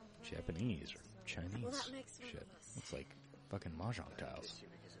fucking Japanese or Chinese shit. Looks like fucking mahjong tiles.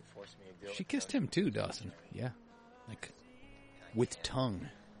 She kissed him too, Dawson. Yeah. Like, with tongue.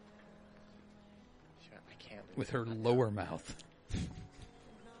 With her lower mouth.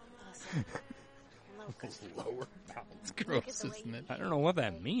 Lower mouth. It's gross, isn't it? I don't know what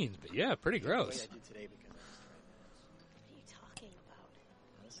that means, but yeah, pretty gross.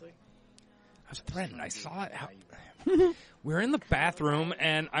 I was threatened. I saw it. We were in the bathroom,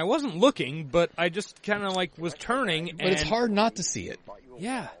 and I wasn't looking, but I just kind of like was turning. But it's hard not to see it.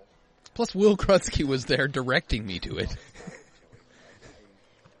 Yeah. Plus, Will Krutsky was there directing me to it.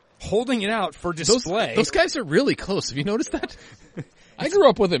 Holding it out for display. Those guys are really close. Have you noticed that? I grew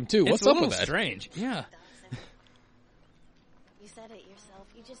up with him, too. What's up with that? It's a little strange. Yeah. You said it yourself.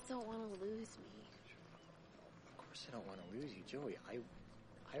 You just don't want to lose me. Of course I don't want to lose you, Joey. I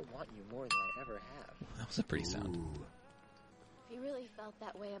want you more than I ever have. That was a pretty sound. If you really felt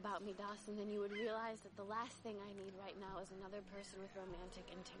that way about me, Dawson, then you would realize that the last thing I need right now is another person with romantic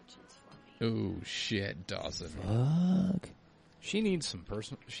intentions for me. Oh, shit, Dawson. Fuck. She needs some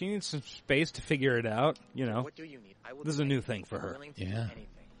space to figure it out, you know. What do you need? This is a new thing for her. Yeah.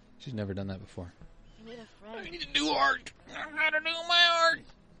 She's never done that before. I need a friend. I need a new art. I gotta do my art.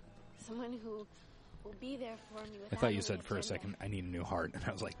 Someone who will be there for me. I thought you said for a second, I need a new heart. And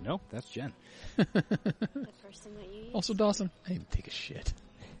I was like, no, that's Jen. The person that you Also, Dawson, I need to take a shit.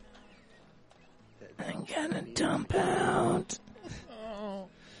 I'm gonna dump out. Oh.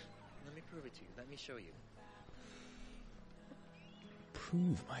 Let me prove it to you. Let me show you.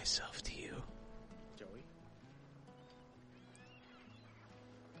 Prove myself to you. Joey?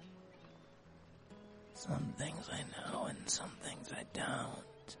 Some things I know and some things I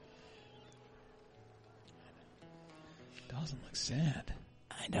don't. Dawson looks sad.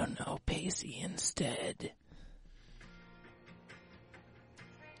 I don't know Pacey instead.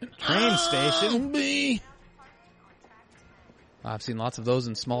 Train station. I've seen lots of those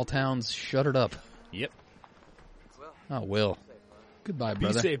in small towns. Shut it up. Yep. Oh, Will. Goodbye,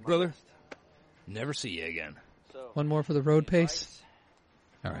 brother. Be safe, brother. Never see you again. One more for the road pace?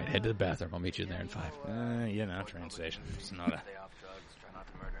 All right, head to the bathroom. I'll meet you there in 5. Train station. It's not a... Stay off drugs. Try not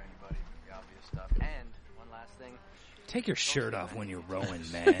to murder anybody. The obvious stuff. And one last thing. Take your shirt off when you're rowing,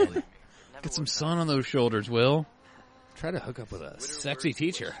 man. Get some sun on those shoulders, Will. Try to hook up with a sexy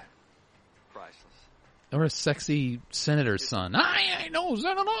teacher. Priceless. Or a sexy senator's son. I ain't no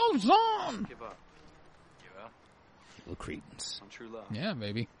senator's son! Give up. Give up. Little credence. On true love. Yeah,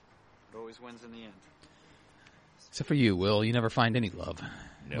 maybe. It always wins in the end. Except for you, Will. You never find any love.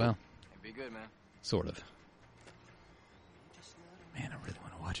 Nope. Well, Be good, man. sort of. Man, I really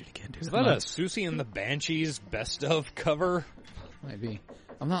want to watch it again. Is that a Susie and the Banshees best of cover? Might be.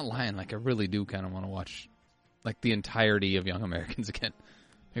 I'm not lying. Like, I really do kind of want to watch, like, the entirety of Young Americans again.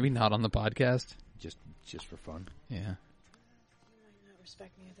 Maybe not on the podcast. Just for fun. Yeah.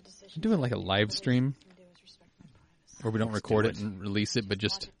 Do it like a live stream where we don't record it and release it, but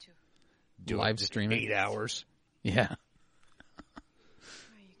just live stream it. 8 hours. Yeah.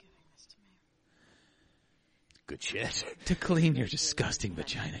 Good shit. To clean your disgusting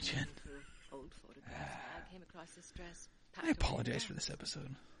vagina, Jen. I apologize for this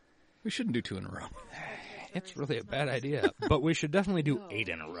episode. We shouldn't do 2 in a row. It's really a bad idea, but we should definitely do 8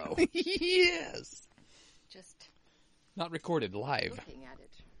 in a row. Yes. Just not recorded live. Looking at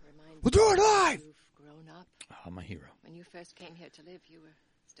it reminds We'll do it live. You've grown up. Oh, my hero. When you first came here to live, you were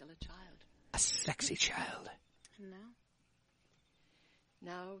still a child. A sexy child. And now?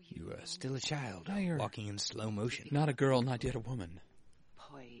 Now You are still a child, Now you're walking in slow motion. Not a girl, not yet a woman.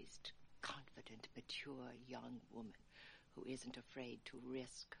 poised, confident, mature young woman who isn't afraid to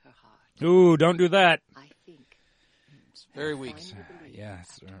risk her heart. Ooh, don't do that. I think it's very weak. Yeah,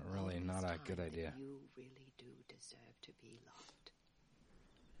 it's really not a good idea. You really do deserve to be loved.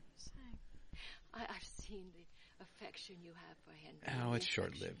 I've seen the affection you have for Henry. Oh, it's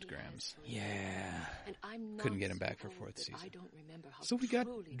short-lived, Grams. Yeah. And I'm not couldn't get him back for so 4th old that season. I don't remember how So we got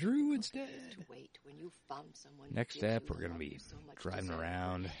truly Drew instead. to wait when you found someone Next who gives step, you we're going to love be you so much driving deserve.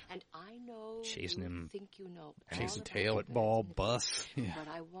 around, And I know chasing you him, think you know chasing all tail, about football, bus, What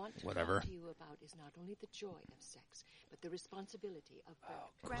I want to whatever. talk to you about is not only the joy of sex, but the responsibility of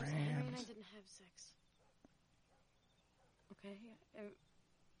birth. Grams, Henry and I didn't have sex. Okay?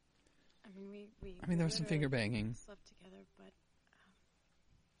 I mean, there was some finger banging. Slept together, but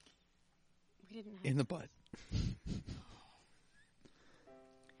we didn't have In the sex. butt.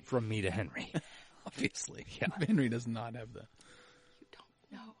 From me to Henry. Obviously. Yeah. Henry does not have the...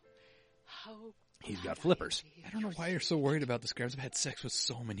 No. How He's got flippers. I don't know why you're so worried about this, Grams. I've had sex with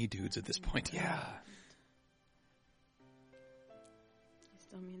so many dudes at this point. Yeah. You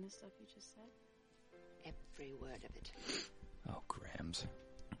still mean the stuff you just said? Every word of it. Oh, Grams.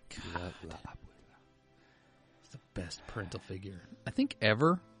 God. It's the best parental figure, I think,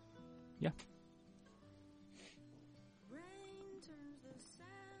 ever. Yeah.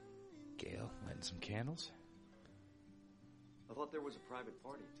 Gail, lighting some candles. I thought there was a private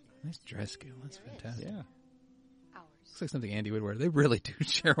party tonight. Nice dress, Gail. That's fantastic. Yeah. Looks like something Andy would wear. They really do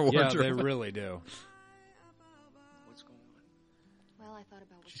share a Yeah, wardrobe. they really do. What's going on? Well, I thought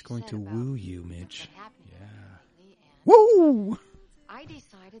about what She's you going said to about woo you, Mitch. what happened Yeah. lately, and Woo! I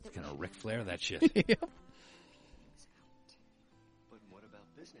decided that Gonna we Ric should Flair that shit. Yep. But what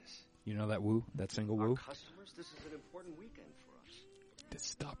about business? You know that woo? That single Our woo? customers, this is an important weekend for us. Just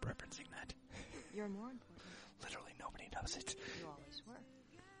stop referencing that. You're more important. Literally nobody knows it. You always were.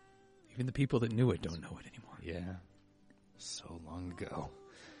 Even the people that knew it don't know it anymore. Yeah. So long ago.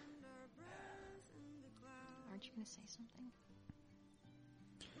 Aren't you going to say something?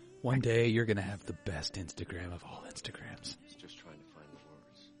 One day you're going to have the best Instagram of all Instagrams. I was just trying to find the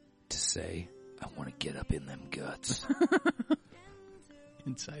words. To say, I want to get up in them guts.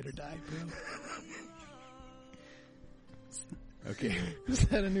 Inside or die, bro. Okay. Is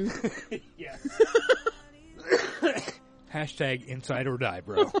that a new... Yeah. Hashtag inside or die,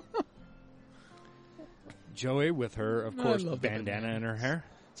 bro. Joey with her, of I course, love the bandana bandana. in her hair.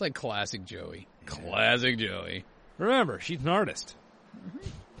 It's like classic Joey. Classic Joey. Remember, she's an artist.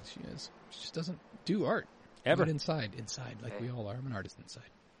 She is. She just doesn't do art. Ever. Not inside, like we all are. I'm an artist inside.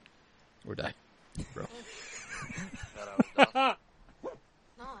 Or die, bro. No, I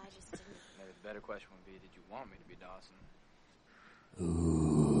just didn't. Maybe the better question would be, did you want me to be Dawson?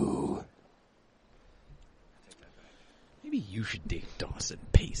 Ooh. I take that back. Maybe you should date Dawson,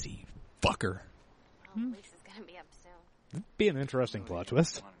 Pacey, fucker. Oh, Lisa's gonna be up soon. That'd be an interesting plot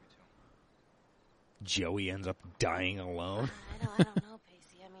twist. Wanted me to. Joey ends up dying alone. I don't know,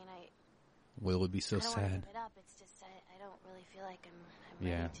 Pacey. I mean, Will would be so I don't want to sad. give it up. It's just I don't really feel like I'm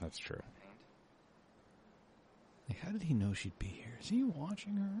Yeah, ready to. that's true. Like, how did he know she'd be here? Is he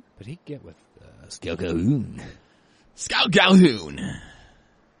watching her? But he'd get with Scout Calhoun. Scout Calhoun!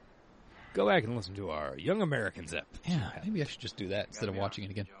 Go back and listen to our Young Americans ep. Yeah, maybe I should just do that instead of watching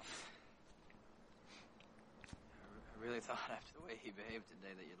it again. Joe. I really thought after the way he behaved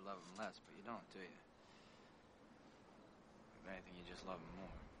today that you'd love him less, but you don't, do you? If anything, you just love him more.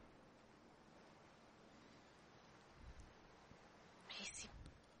 Pacey,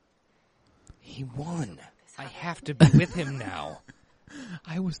 He won. I have to be with him now.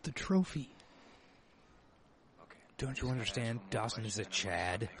 I was the trophy. Okay. Don't you understand? Dawson is a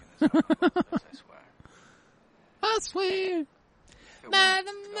Chad. I swear. I swear. By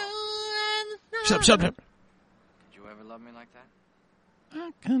the moon. Shut up. Did you ever love me like that?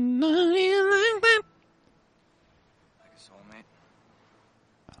 I cannot like that. Like a soulmate?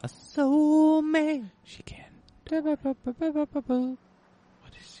 A soulmate. She can. What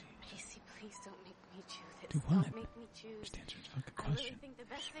is she? Pacey, please don't make me choose this. Do what? Don't make me choose. Just answer. fucking I really think the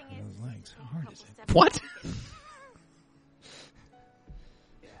best thing is Those legs. to take How hard a is couple it? steps What? back.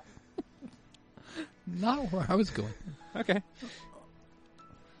 Not where I was going. Okay.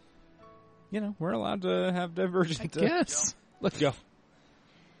 You know, we're allowed to have divergent. I guess. Let's go.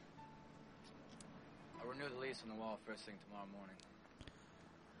 I'll renew the lease on the wall first thing tomorrow morning.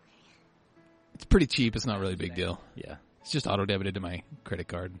 It's pretty cheap. It's not really a big deal. Yeah. It's just auto-debited to my credit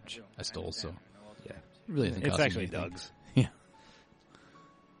card, which I stole, so Yeah. it really isn't It's costing actually me anything. Doug's. Yeah.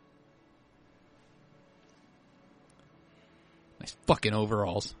 Nice fucking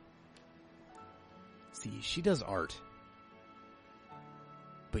overalls. See, she does art.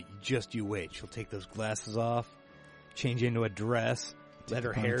 But you wait. She'll take those glasses off, change into a dress, let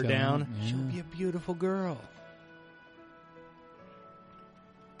her hair ponytail down. on, yeah. She'll be a beautiful girl.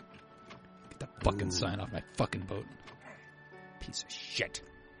 Get the fucking sign off my fucking boat. Piece of shit.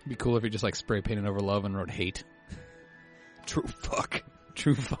 It'd be cool if you just like spray painted over love and wrote hate. True fuck.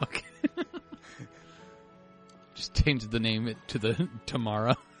 True fuck. Just change the name to the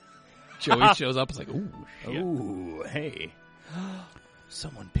Tamara. Joey shows up. It's like, ooh, shit. Ooh, hey.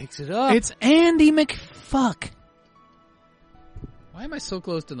 Someone picks it up. It's Andy McFuck. Why am I so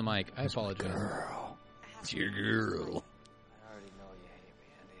close to the mic? I apologize. Girl. It's your girl. I already know you hate me,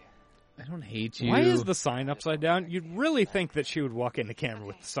 Andy. I don't hate you. Why is the sign upside down? You'd really think that she would walk in the camera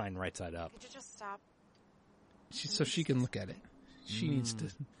with the sign right side up. Could you just stop? So she can look at it. She needs to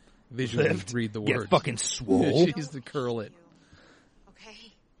visually Lift. read the Get words. fucking swole. She needs to curl it.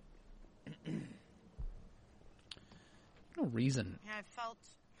 Okay. No reason. I felt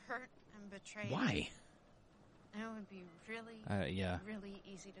hurt and betrayed. Why? And it would be really, Yeah. really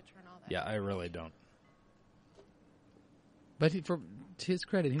easy to turn all that. Yeah, I really don't. But to his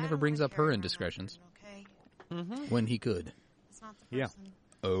credit, he never brings up her indiscretions. Okay. Mm-hmm. When he could. It's not the Yeah. person.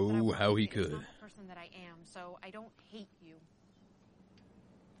 that I Oh, want how to he be. It's could. not the person that I am, so I don't hate you.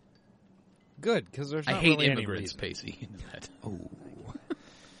 Good, because there's I not hate really any immigrants, reason. Pacey. You know that. Oh.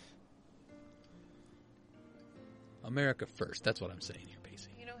 America first. That's what I'm saying here,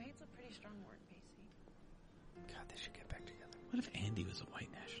 Pacey. You know, hate's a pretty strong word, Pacey. God, they should get back together. What if Andy was a white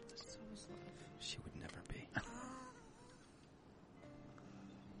nationalist? So is love. She would never be.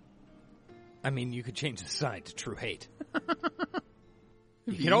 I mean, you could change the sign to true hate.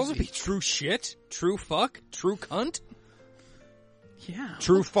 You could also be true shit, true fuck, true cunt, Yeah.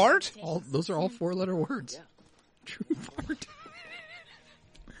 true fart. Those are all 4-letter words. Yeah. True fart.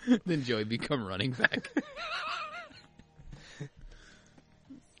 Then Joey become running back.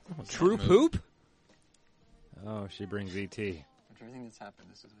 True poop? Oh, she brings E.T. After everything that's happened,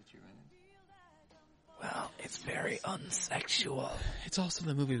 this is what you rented? Well, it's very unsexual. It's also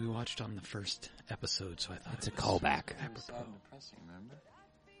the movie we watched on the first episode, so I thought It's a callback. It was sad and depressing, remember?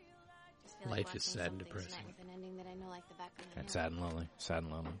 Just feel Life like is watching sad and something depressing. tonight with an ending that I know like the back of my And hand. sad and lonely, sad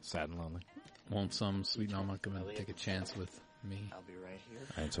and lonely, sad and lonely. Won't some sweet mama come out and take a chance with me? I'll be right here.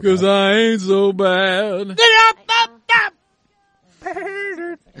 I ain't so Because bad. I ain't so bad.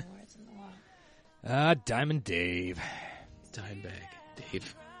 Diamond Dave. Dimebag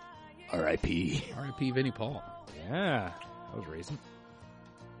Dave. R.I.P. R.I.P. Vinnie Paul. Yeah, that was recent.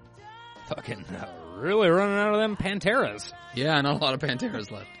 Fucking really running out of them Panteras. Yeah, not a lot of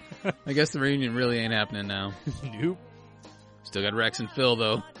Panteras left. I guess the reunion really ain't happening now. Nope. Still got Rex and Phil,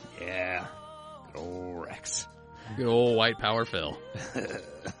 though. Yeah. Good old Rex. Good old white power Phil.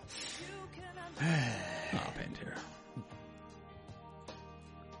 Pantera.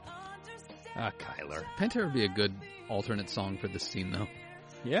 Kyler. Pantera would be a good alternate song for this scene, though.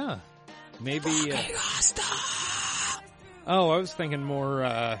 Yeah. Maybe. Oh, I was thinking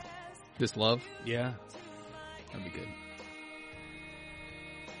more. This Love? Yeah. That'd be good.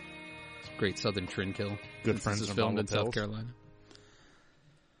 It's a great Southern Trinkill. Good Since friends this is from filmed in Bumble South Pills. Carolina.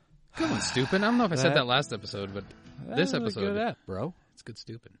 Come on, stupid. I don't know if I said that last episode, but this episode, That, bro. it's good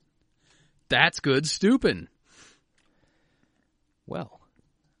stupid. That's good stupid. Well.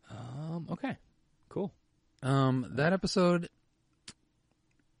 Okay. Cool. That episode,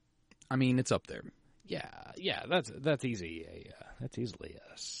 I mean, it's up there. Yeah. That's easy. That's easily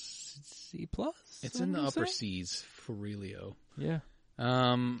a C+. It's in the upper C's for Relio. Yeah.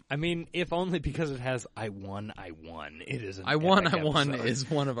 I mean, if only because it has I won. It is an I won episode. is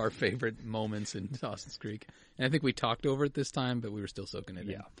one of our favorite moments in Dawson's Creek. And I think we talked over it this time, but we were still soaking it in.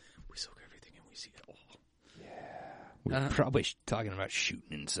 Yeah. We soak everything in, we see it all. We're probably talking about shooting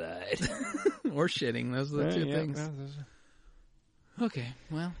inside. Or shitting. Those are the two Yeah, things. yeah. Okay,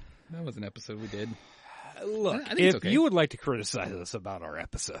 well, that was an episode we did. Look, I think if it's okay. you would like to criticize us about our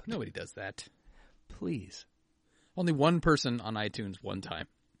episode, Nobody does that. please, Only one person on iTunes one time.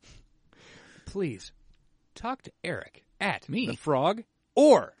 please talk to Eric at Me? The Frog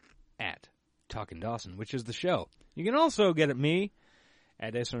or at Talkin' Dawson, which is the show. You can also get at me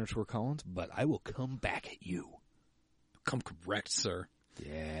at S_Collins, but I will come back at you. Come correct, sir.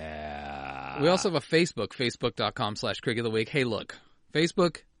 Yeah. We also have a Facebook, facebook.com/Crick of the Week. Hey, look,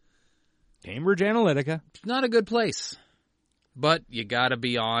 Facebook, Cambridge Analytica. It's not a good place, but you got to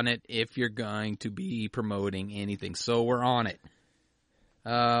be on it if you're going to be promoting anything. So we're on it.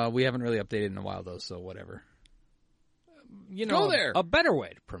 We haven't really updated in a while, though, so whatever. You know, Go there. A better way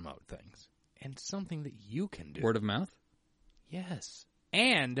to promote things, and something that you can do. Word of mouth? Yes.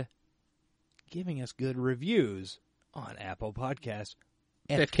 And giving us good reviews on Apple Podcasts.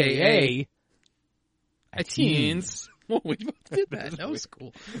 FKA iTunes. Well, we both did that. That was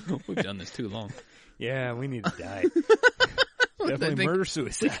cool. We've done this too long. Yeah, we need to die. Definitely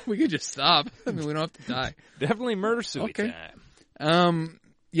murder-suicide. We could just stop. I mean, we don't have to die. Definitely murder-suicide. Okay.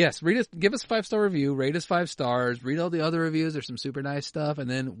 Yes, give us a 5-star review, rate us 5 stars, read all the other reviews. There's some super nice stuff. And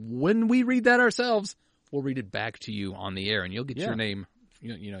then when we read that ourselves, we'll read it back to you on the air. And you'll get your name,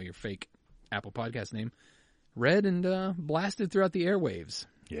 you know, your fake Apple Podcast name, read and blasted throughout the airwaves.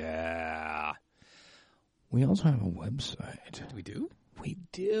 Yeah. We also have a website. We do? We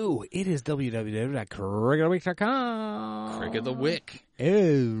do. It is www.crickoftheweek.com. Crick of the Wick.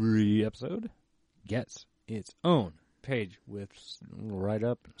 Every episode gets its own page with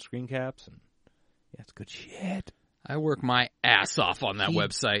write-up and screen caps. And yeah, it's good shit. I work my ass off on that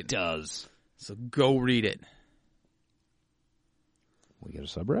website. Does. So go read it. We get a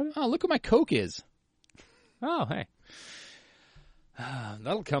subreddit? Oh, look what my Coke is. Oh, hey.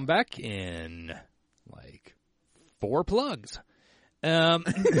 That'll come back in, like, 4 plugs.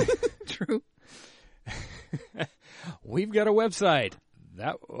 True. We've got a website.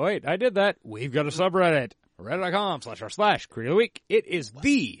 Wait, I did that. We've got a subreddit. Reddit.com/r/Crick of the Week. It is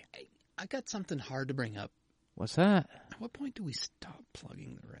I got something hard to bring up. What's that? At what point do we stop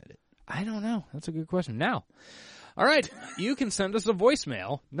plugging the Reddit? I don't know. That's a good question. Now. All right. You can send us a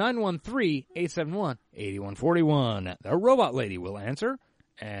voicemail, 913-871-8141. The robot lady will answer,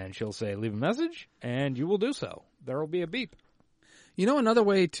 and she'll say, leave a message, and you will do so. There will be a beep. You know another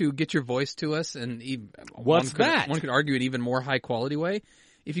way to get your voice to us, and What's that? One could argue an even more high-quality way.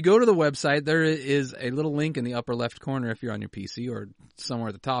 If you go to the website, there is a little link in the upper left corner if you're on your PC, or somewhere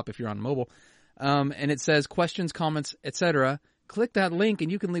at the top if you're on mobile, and it says questions, comments, etc. Click that link,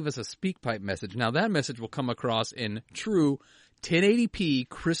 and you can leave us a SpeakPipe message. Now, that message will come across in true 1080p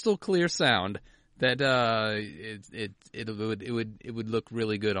crystal clear sound that it would look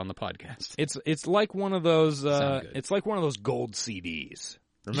really good on the podcast. It's like one of those gold CDs.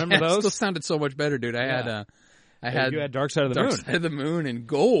 Remember those? Those sounded so much better, dude. You had Dark Side of the Moon. Dark Side of the Moon and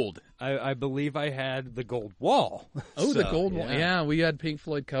gold. I believe I had the Gold Wall. Oh, the Gold Wall. Yeah, we had Pink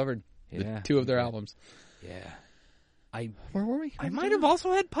Floyd covered. Yeah. 2 of their albums. Yeah. Where were we? I might have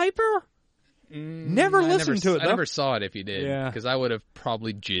also had Piper. Never listened to it, though. I never saw it if you did. Yeah. Because I would have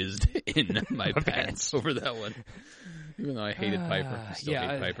probably jizzed in my pants over that one. Even though I hated Piper. I still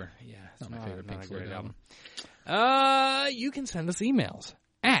hate Piper. Yeah. It's not my favorite Pink Floyd album. You can send us emails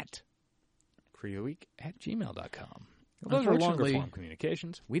at crickoftheweek@gmail.com. Those are longer form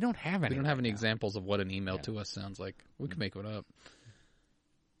communications. We don't have any. We don't have any examples of what an email to us sounds like. We can make one up.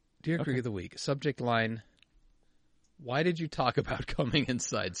 Dear Crick of the Week, subject line, why did you talk about coming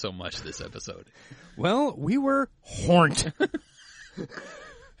inside so much this episode? Well, we were horned.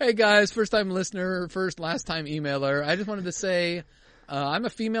 Hey guys, first time listener, last time emailer. I just wanted to say, I'm a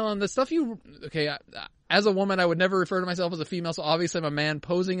female, and the stuff as a woman, I would never refer to myself as a female, so obviously I'm a man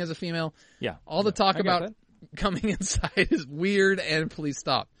posing as a female. Yeah. All the talk about coming inside is weird, and please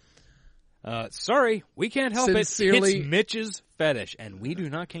stop. Sorry, we can't help Sincerely, it. It's Mitch's fetish, and we do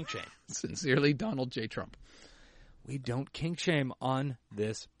not kink shame. Sincerely, Donald J. Trump. We don't kink shame on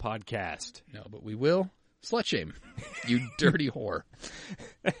this podcast. No, but we will slut shame. You dirty whore.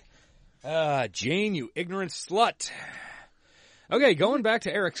 Jane, you ignorant slut. Okay, going back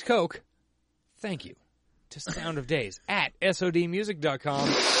to Eric's Coke. Thank you to Sound of Days at sodmusic.com.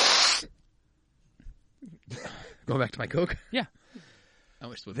 Going back to my Coke? Yeah.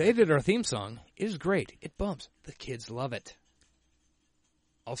 They did our theme song. It is great. It bumps. The kids love it.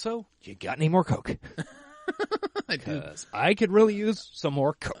 Also, you got any more Coke? Because I could really use some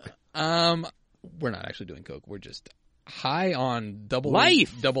more Coke. We're not actually doing Coke. We're just high on double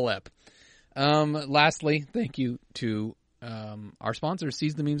ep. Lastly, thank you to our sponsor,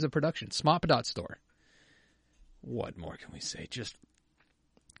 Seize the Memes of Production, Smop.store. What more can we say? Just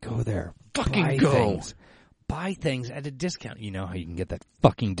go there. Fucking buy go. Things. Buy things at a discount. You know how you can get that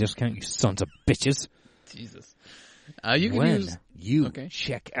fucking discount, you sons of bitches. Jesus. You can when use... you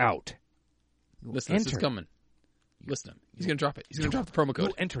check out. Listen, this is coming. Listen to him. He's going to drop it. He's going to drop the promo code.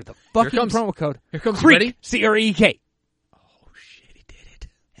 You enter the fucking promo code. Here comes Creek, ready? C-R-E-K. Oh, shit, he did it.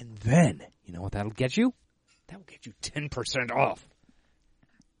 And then, you know what that'll get you? That'll get you 10% off.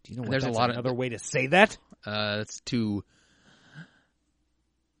 Do you know what There's that's a lot another way to say that? That's to...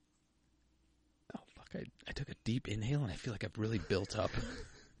 Oh, fuck. I took a deep inhale, and I feel like I've really built up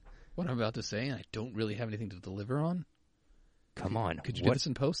what I'm about to say, and I don't really have anything to deliver on. Come on. Could you do this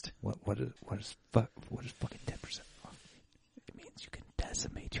in post? What is fucking 10% off? It means you can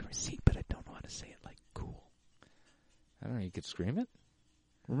decimate your receipt, but I don't know how to say it like cool. I don't know, you could scream it?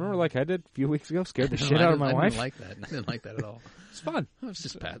 Remember like I did a few weeks ago? Scared the shit out of my wife? I didn't like that. I didn't like that at all. It's fun. It's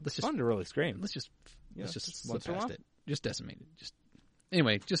just bad. It's fun to really scream. Let's just slip once past it. Just decimate it. Just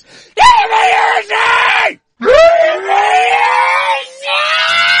anyway, just...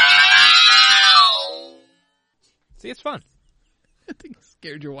 See, it's fun. I think you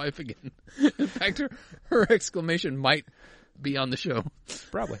scared your wife again. In fact, her exclamation might be on the show.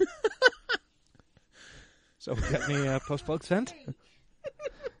 Probably. So, we got any post-plug sent?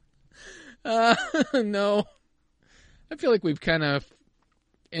 No. I feel like we've kind of,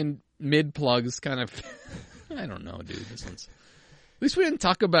 in mid-plugs, kind of, I don't know, dude. This one's, at least we didn't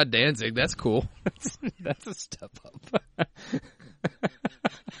talk about Danzig. That's cool. That's a step up.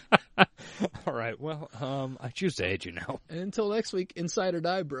 All right, well, I choose to hate you now. And until next week, Inside or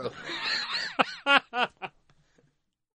Die, bro.